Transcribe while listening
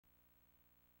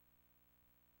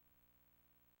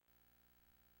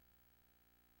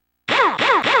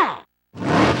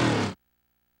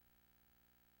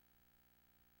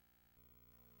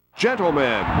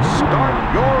Gentlemen, start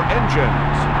your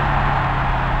engines.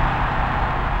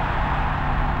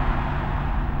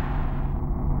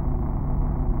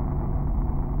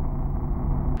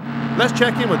 Let's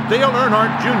check in with Dale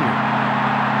Earnhardt Jr.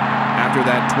 After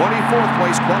that 24th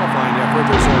place qualifying effort,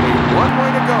 there's only one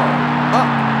way to go, up.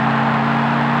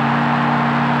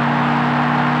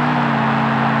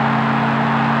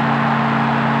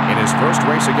 In his first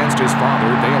race against his father,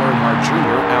 Dale Earnhardt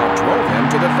Jr. outdrove him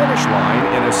to the finish line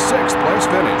in a 6th place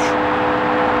finish.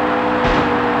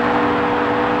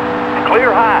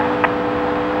 Clear high.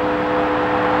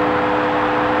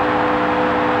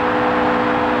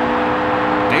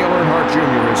 Dale Earnhardt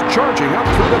Jr. is charging up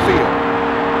through the field.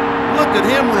 Look at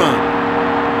him run.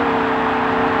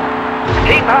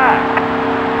 Keep high.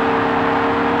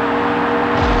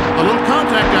 A little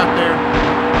contact out there.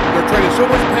 They're trading so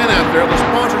much pen out there, the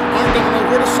sponsors aren't going to know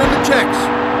where to send the checks.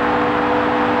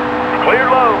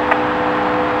 Clear low.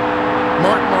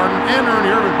 Mark Martin and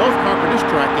Ernie Irvin both conquered this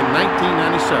track in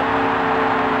 1997.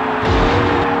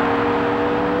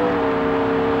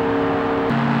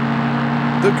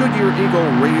 The Goodyear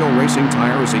Eagle radial racing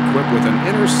tire is equipped with an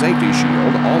inner safety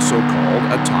shield, also called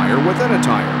a tire within a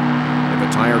tire. If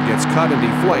a tire gets cut and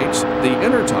deflates, the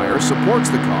inner tire supports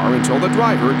the car until the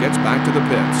driver gets back to the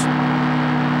pits.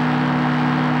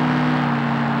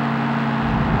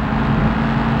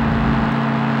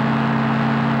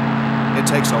 It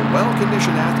takes a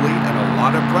well-conditioned athlete and a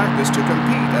lot of practice to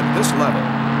compete at this level.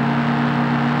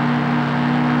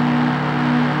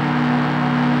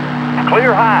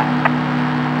 Clear high.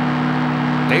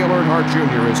 Dale Earnhardt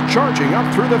Jr. is charging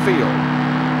up through the field.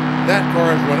 That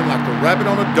car is running like the rabbit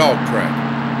on a dog track.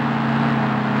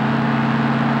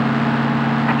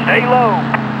 Stay low.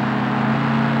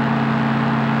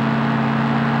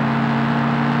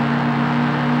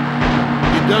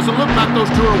 It doesn't look like those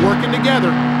two are working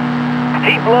together.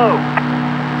 Keep low.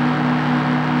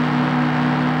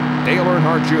 Dale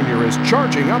Earnhardt Jr. is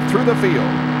charging up through the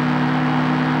field.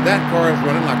 That car is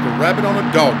running like the rabbit on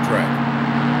a dog track.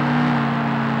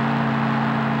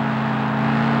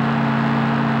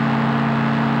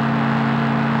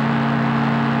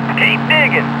 Keep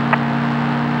digging.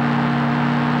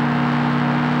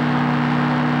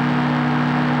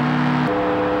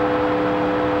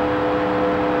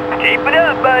 Keep it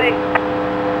up, buddy.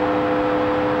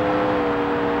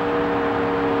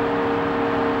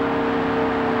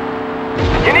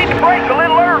 You need to brake a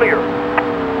little earlier.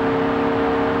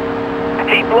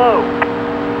 Keep low.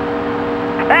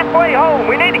 Halfway home,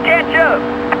 we need to catch up.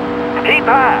 Keep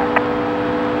high.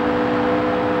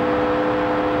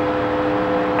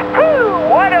 Whew,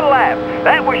 what a lap.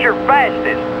 That was your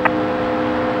fastest.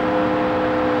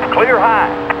 Clear high.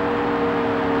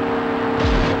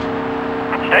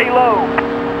 Stay low.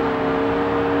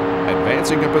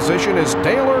 Advancing a position is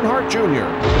Dale Earnhardt Jr.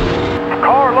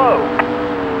 Car low.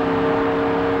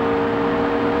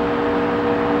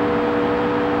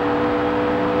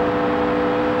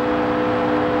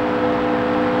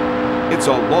 It's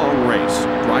a long race.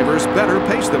 Drivers better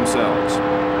pace themselves.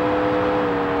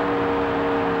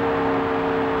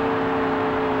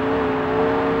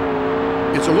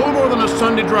 It's a little more than a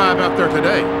Sunday drive out there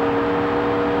today.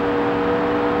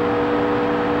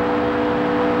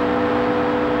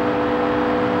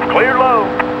 Clear low.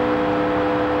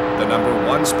 The number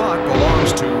 1 spot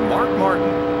belongs to Mark Martin.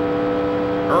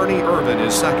 Ernie Irvin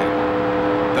is second.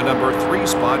 The number 3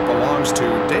 spot belongs to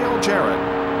Dale Jarrett.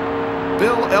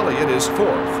 Bill Elliott is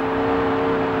 4th.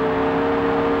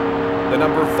 The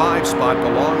number 5 spot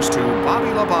belongs to Bobby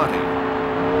Labonte.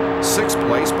 6th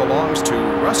place belongs to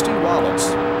Rusty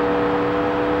Wallace.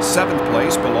 7th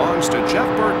place belongs to Jeff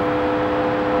Burton.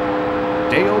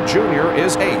 Dale Jr.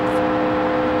 is 8th.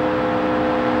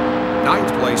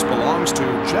 9th place belongs to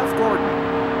Jeff Gordon.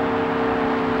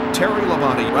 Terry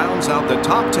Labonte rounds out the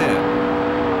top 10.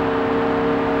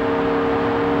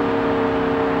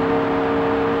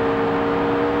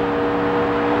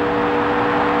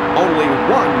 Only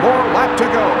one more lap to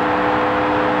go.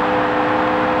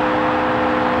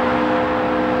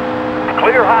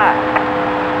 Clear high.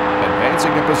 Advancing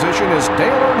a position is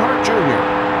Dale Earnhardt Jr.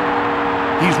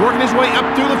 He's working his way up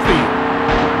through the field.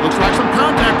 Looks like some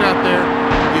contact out there.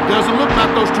 It doesn't look like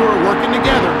those two are working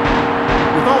together.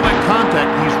 With all that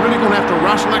contact, he's really going to have to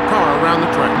wrestle that car around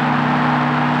the track.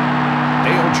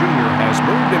 Dale Jr. has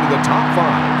moved into the top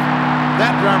 5.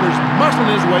 That driver's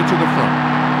muscling his way to the front.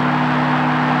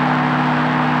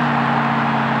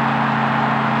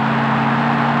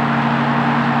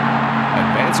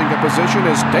 Advancing a position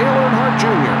is Dale Earnhardt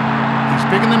Jr. He's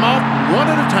picking them off one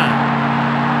at a time.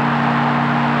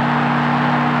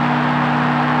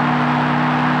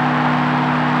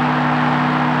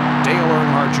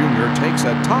 takes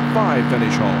a top 5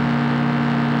 finish home.